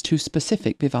access to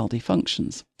specific Vivaldi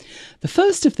functions. The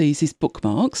first of these is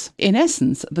bookmarks. In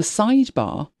essence, the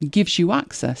sidebar gives you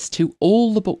access to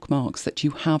all the bookmarks that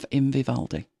you have in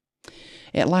Vivaldi.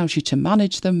 It allows you to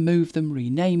manage them, move them,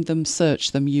 rename them,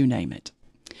 search them, you name it.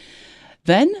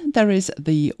 Then there is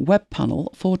the web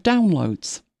panel for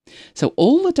downloads. So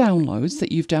all the downloads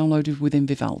that you've downloaded within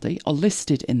Vivaldi are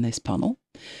listed in this panel.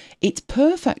 It's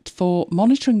perfect for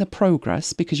monitoring the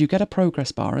progress because you get a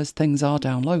progress bar as things are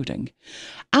downloading.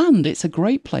 And it's a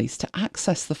great place to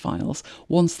access the files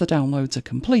once the downloads are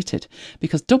completed,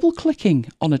 because double clicking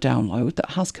on a download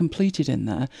that has completed in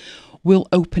there will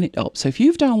open it up. So if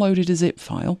you've downloaded a zip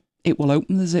file, it will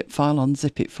open the zip file,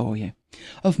 unzip it for you.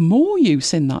 Of more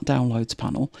use in that downloads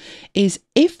panel is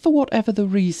if for whatever the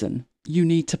reason you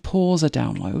need to pause a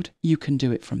download, you can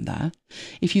do it from there.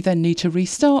 If you then need to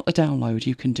restart a download,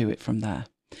 you can do it from there.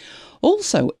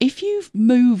 Also, if you've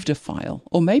moved a file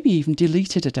or maybe even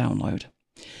deleted a download,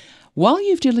 while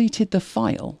you've deleted the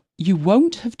file, you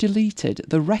won't have deleted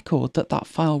the record that that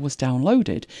file was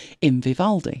downloaded in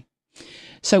Vivaldi.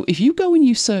 So if you go and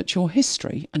you search your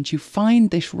history and you find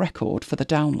this record for the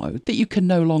download that you can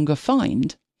no longer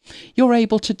find, you're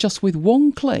able to just with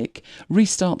one click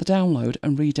restart the download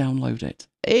and re-download it.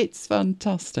 It's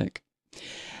fantastic.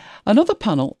 Another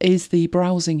panel is the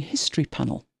browsing history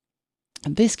panel.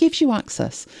 And this gives you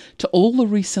access to all the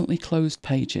recently closed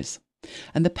pages.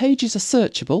 And the pages are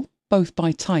searchable both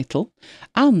by title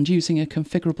and using a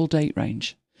configurable date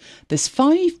range. There's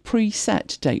 5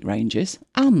 preset date ranges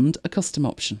and a custom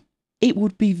option. It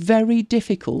would be very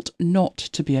difficult not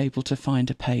to be able to find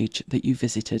a page that you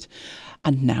visited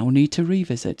and now need to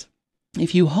revisit.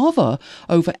 If you hover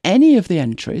over any of the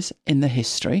entries in the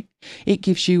history, it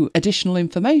gives you additional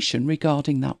information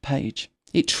regarding that page.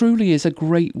 It truly is a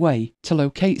great way to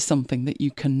locate something that you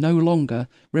can no longer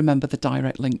remember the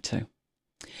direct link to.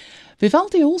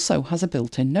 Vivaldi also has a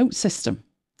built-in note system,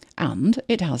 and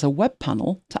it has a web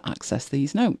panel to access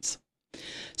these notes.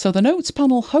 So the Notes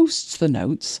panel hosts the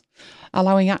notes,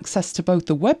 allowing access to both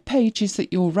the web pages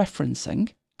that you're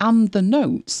referencing and the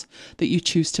notes that you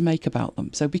choose to make about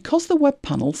them. So because the web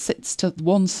panel sits to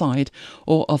one side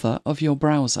or other of your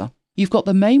browser, you've got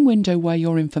the main window where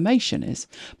your information is,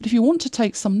 but if you want to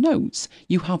take some notes,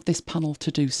 you have this panel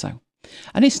to do so.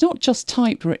 And it's not just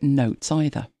typewritten notes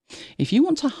either. If you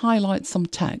want to highlight some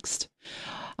text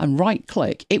and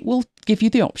right-click, it will give you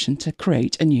the option to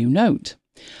create a new note.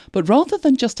 But rather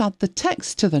than just add the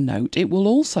text to the note, it will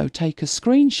also take a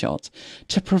screenshot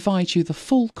to provide you the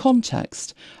full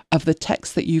context of the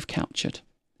text that you've captured.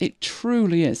 It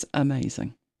truly is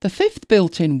amazing. The 5th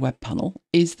built-in web panel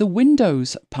is the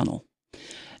Windows panel.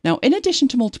 Now, in addition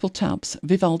to multiple tabs,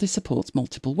 Vivaldi supports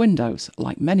multiple windows,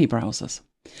 like many browsers.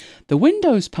 The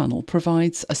Windows panel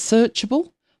provides a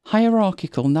searchable,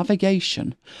 hierarchical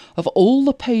navigation of all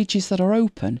the pages that are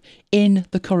open in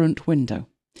the current window.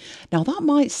 Now that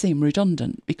might seem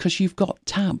redundant because you've got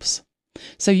tabs,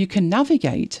 so you can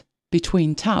navigate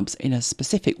between tabs in a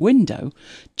specific window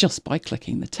just by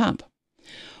clicking the tab.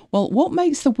 Well, what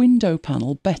makes the window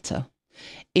panel better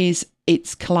is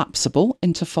it's collapsible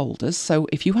into folders, so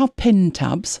if you have pinned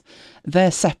tabs, they're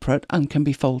separate and can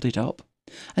be folded up.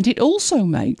 And it also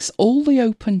makes all the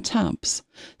open tabs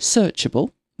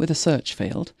searchable with a search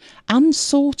field and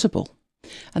sortable.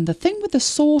 And the thing with the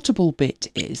sortable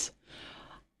bit is,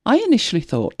 I initially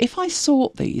thought if I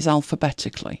sort these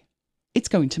alphabetically, it's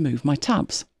going to move my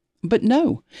tabs. But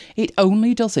no, it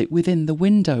only does it within the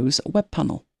Windows web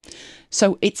panel.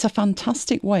 So it's a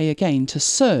fantastic way again to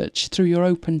search through your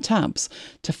open tabs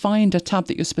to find a tab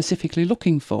that you're specifically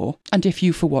looking for. And if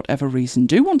you, for whatever reason,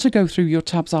 do want to go through your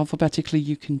tabs alphabetically,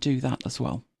 you can do that as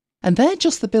well. And they're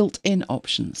just the built-in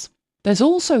options. There's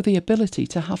also the ability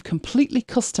to have completely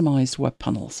customized web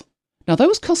panels. Now,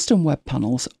 those custom web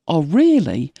panels are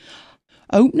really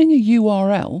opening a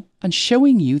URL and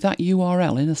showing you that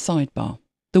URL in a sidebar.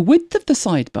 The width of the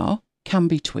sidebar can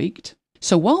be tweaked.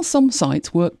 So while some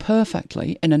sites work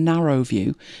perfectly in a narrow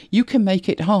view, you can make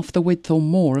it half the width or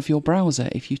more of your browser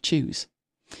if you choose.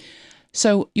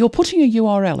 So you're putting a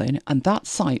URL in and that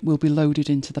site will be loaded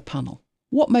into the panel.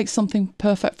 What makes something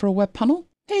perfect for a web panel?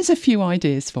 Here's a few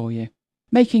ideas for you.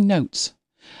 Making notes.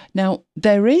 Now,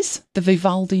 there is the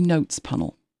Vivaldi Notes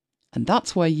panel, and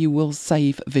that's where you will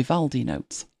save Vivaldi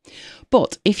notes.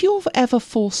 But if you're ever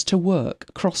forced to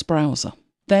work cross-browser,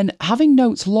 then having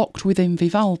notes locked within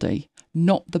Vivaldi,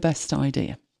 not the best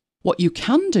idea. What you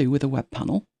can do with a web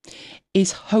panel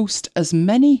is host as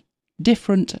many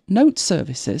different note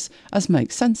services as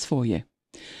makes sense for you.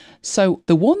 So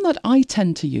the one that I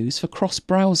tend to use for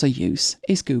cross-browser use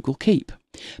is Google Keep,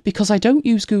 because I don't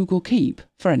use Google Keep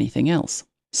for anything else.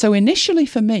 So initially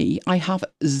for me, I have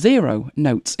 0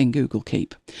 notes in Google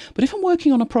Keep. But if I'm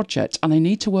working on a project and I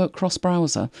need to work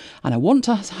cross-browser and I want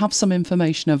to have some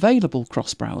information available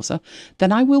cross-browser,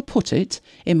 then I will put it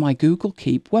in my Google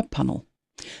Keep web panel.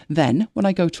 Then when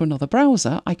I go to another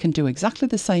browser, I can do exactly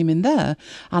the same in there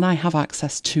and I have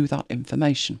access to that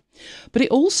information. But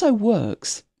it also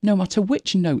works no matter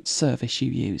which notes service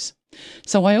you use.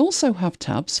 So I also have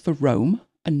tabs for Roam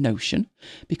and Notion,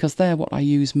 because they're what I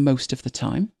use most of the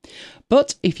time.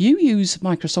 But if you use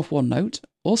Microsoft OneNote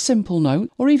or Simple Note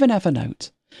or even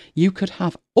Evernote, you could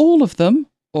have all of them,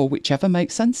 or whichever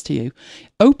makes sense to you,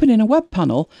 open in a web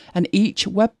panel, and each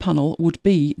web panel would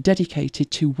be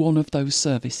dedicated to one of those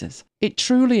services. It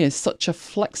truly is such a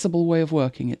flexible way of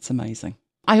working, it's amazing.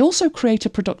 I also create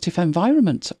a productive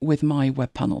environment with my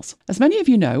web panels. As many of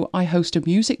you know, I host a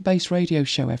music-based radio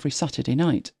show every Saturday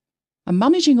night. And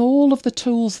managing all of the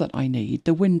tools that I need,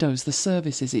 the windows, the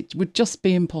services, it would just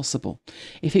be impossible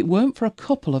if it weren't for a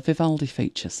couple of Vivaldi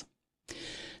features.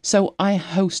 So I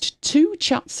host 2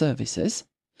 chat services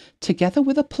together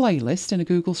with a playlist in a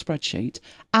Google spreadsheet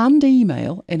and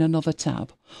email in another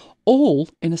tab, all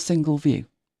in a single view.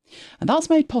 And that's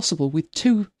made possible with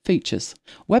 2 features,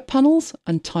 web panels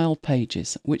and tiled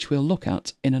pages, which we'll look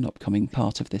at in an upcoming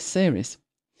part of this series.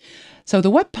 So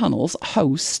the web panels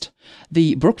host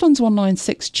the Brooklands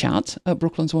 196 chat at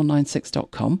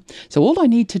brooklands196.com. So all I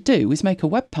need to do is make a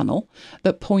web panel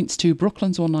that points to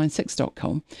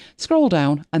brooklands196.com, scroll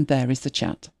down, and there is the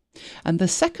chat. And the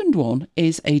second one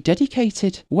is a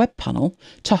dedicated web panel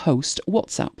to host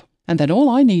WhatsApp. And then all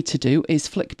I need to do is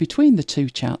flick between the 2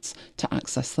 chats to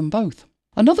access them both.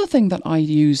 Another thing that I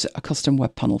use a custom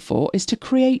web panel for is to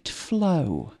create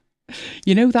flow.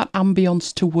 You know, that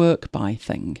ambience to work by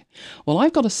thing? Well,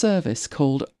 I've got a service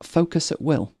called Focus at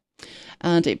Will,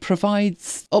 and it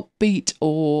provides upbeat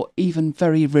or even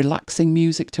very relaxing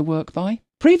music to work by.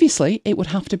 Previously, it would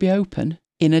have to be open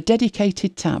in a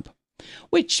dedicated tab,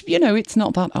 which, you know, it's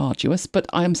not that arduous, but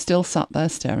I am still sat there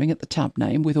staring at the tab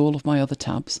name with all of my other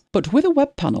tabs. But with a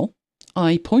web panel,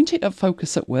 I point it at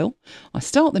Focus at Will, I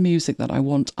start the music that I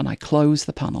want, and I close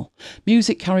the panel.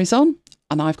 Music carries on,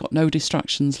 and I've got no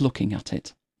distractions looking at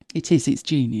it. It's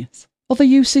genius. Other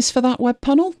uses for that web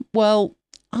panel? Well,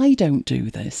 I don't do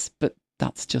this, but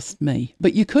that's just me.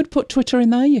 But you could put Twitter in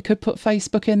there, you could put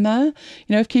Facebook in there. You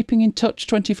know, if keeping in touch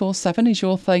 24/7 is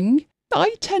your thing.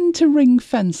 I tend to ring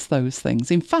fence those things.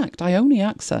 In fact, I only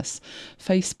access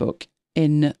Facebook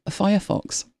in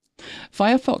Firefox.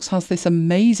 Firefox has this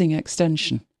amazing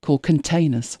extension called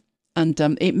Containers, and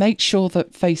it makes sure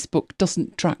that Facebook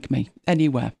doesn't track me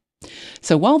anywhere.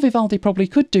 So while Vivaldi probably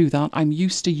could do that, I'm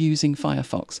used to using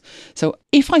Firefox. So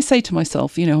if I say to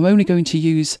myself, you know, I'm only going to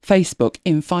use Facebook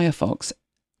in Firefox,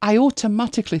 I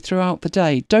automatically throughout the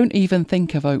day don't even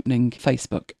think of opening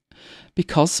Facebook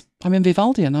because I'm in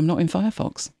Vivaldi and I'm not in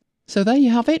Firefox. So there you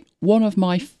have it, one of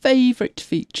my favourite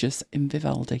features in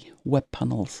Vivaldi, web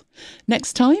panels.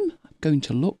 Next time, I'm going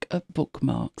to look at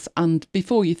bookmarks. And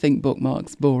before you think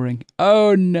bookmarks boring,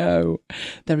 oh no,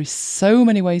 there is so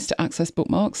many ways to access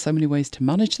bookmarks, so many ways to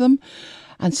manage them,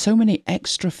 and so many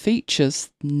extra features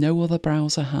no other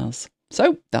browser has.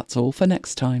 So that's all for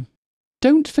next time.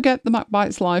 Don't forget the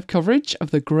MacBites live coverage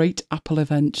of the great Apple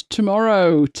event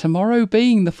tomorrow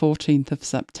being the 14th of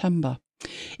September.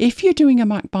 If you're doing a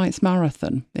MacBites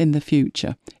marathon in the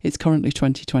future, it's currently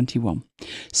 2021.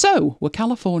 So we're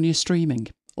California streaming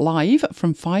live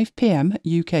from 5 p.m.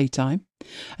 UK time,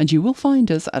 and you will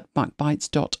find us at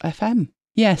macbytes.fm.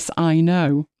 Yes, I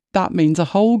know. That means a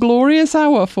whole glorious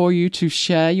hour for you to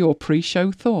share your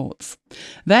pre-show thoughts.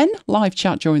 Then live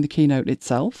chat during the keynote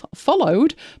itself,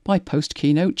 followed by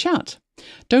post-keynote chat.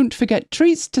 Don't forget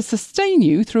treats to sustain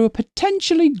you through a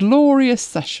potentially glorious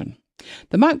session.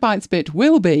 The MacBites bit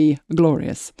will be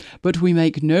glorious, but we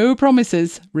make no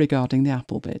promises regarding the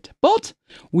Apple bit. But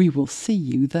we will see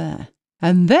you there.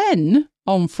 And then,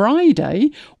 on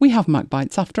Friday, we have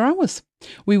MacBites After Hours.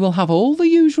 We will have all the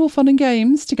usual fun and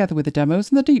games, together with the demos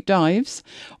and the deep dives.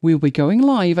 We'll be going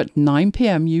live at 9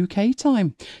 p.m. UK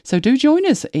time. So do join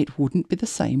us. It wouldn't be the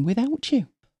same without you.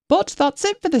 But that's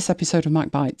it for this episode of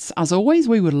MacBites. As always,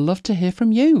 we would love to hear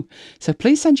from you. So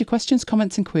please send your questions,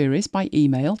 comments and queries by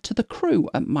email to the crew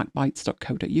at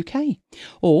macbytes.co.uk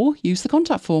or use the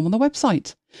contact form on the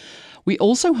website. We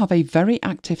also have a very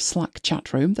active Slack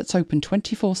chat room that's open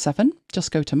 24/7.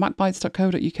 Just go to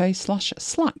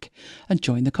macbytes.co.uk/Slack and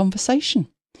join the conversation.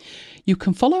 You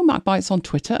can follow MacBites on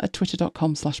Twitter at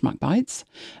twitter.com/MacBites,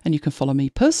 and you can follow me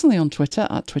personally on Twitter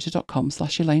at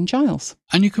twitter.com/Elaine Giles.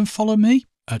 And you can follow me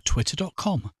at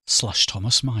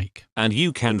twitter.com/ThomasMike. And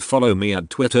you can follow me at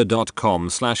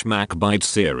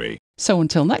twitter.com/MacBitesSiri. So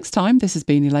until next time, this has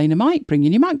been Elaine and Mike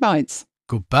bringing you MacBites.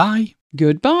 Goodbye.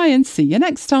 Goodbye and see you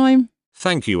next time.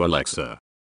 Thank you, Alexa.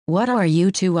 What are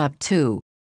you two up to?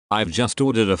 I've just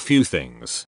ordered a few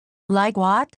things. Like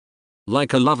what?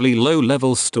 Like a lovely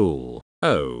low-level stool.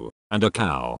 Oh, and a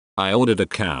cow. I ordered a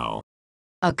cow.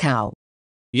 A cow.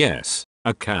 Yes,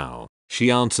 a cow.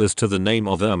 She answers to the name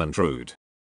of Ermintrude.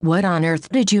 What on earth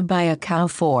did you buy a cow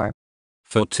for?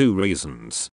 For 2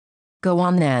 reasons. Go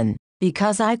on then,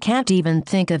 because I can't even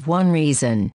think of one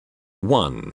reason.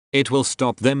 1. It will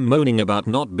stop them moaning about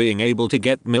not being able to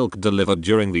get milk delivered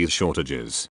during these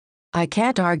shortages. I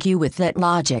can't argue with that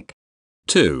logic.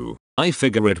 2. I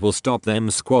figure it will stop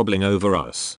them squabbling over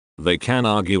us. They can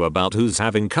argue about who's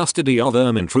having custody of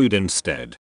Ermintrude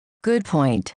instead. Good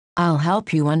point. I'll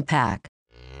help you unpack.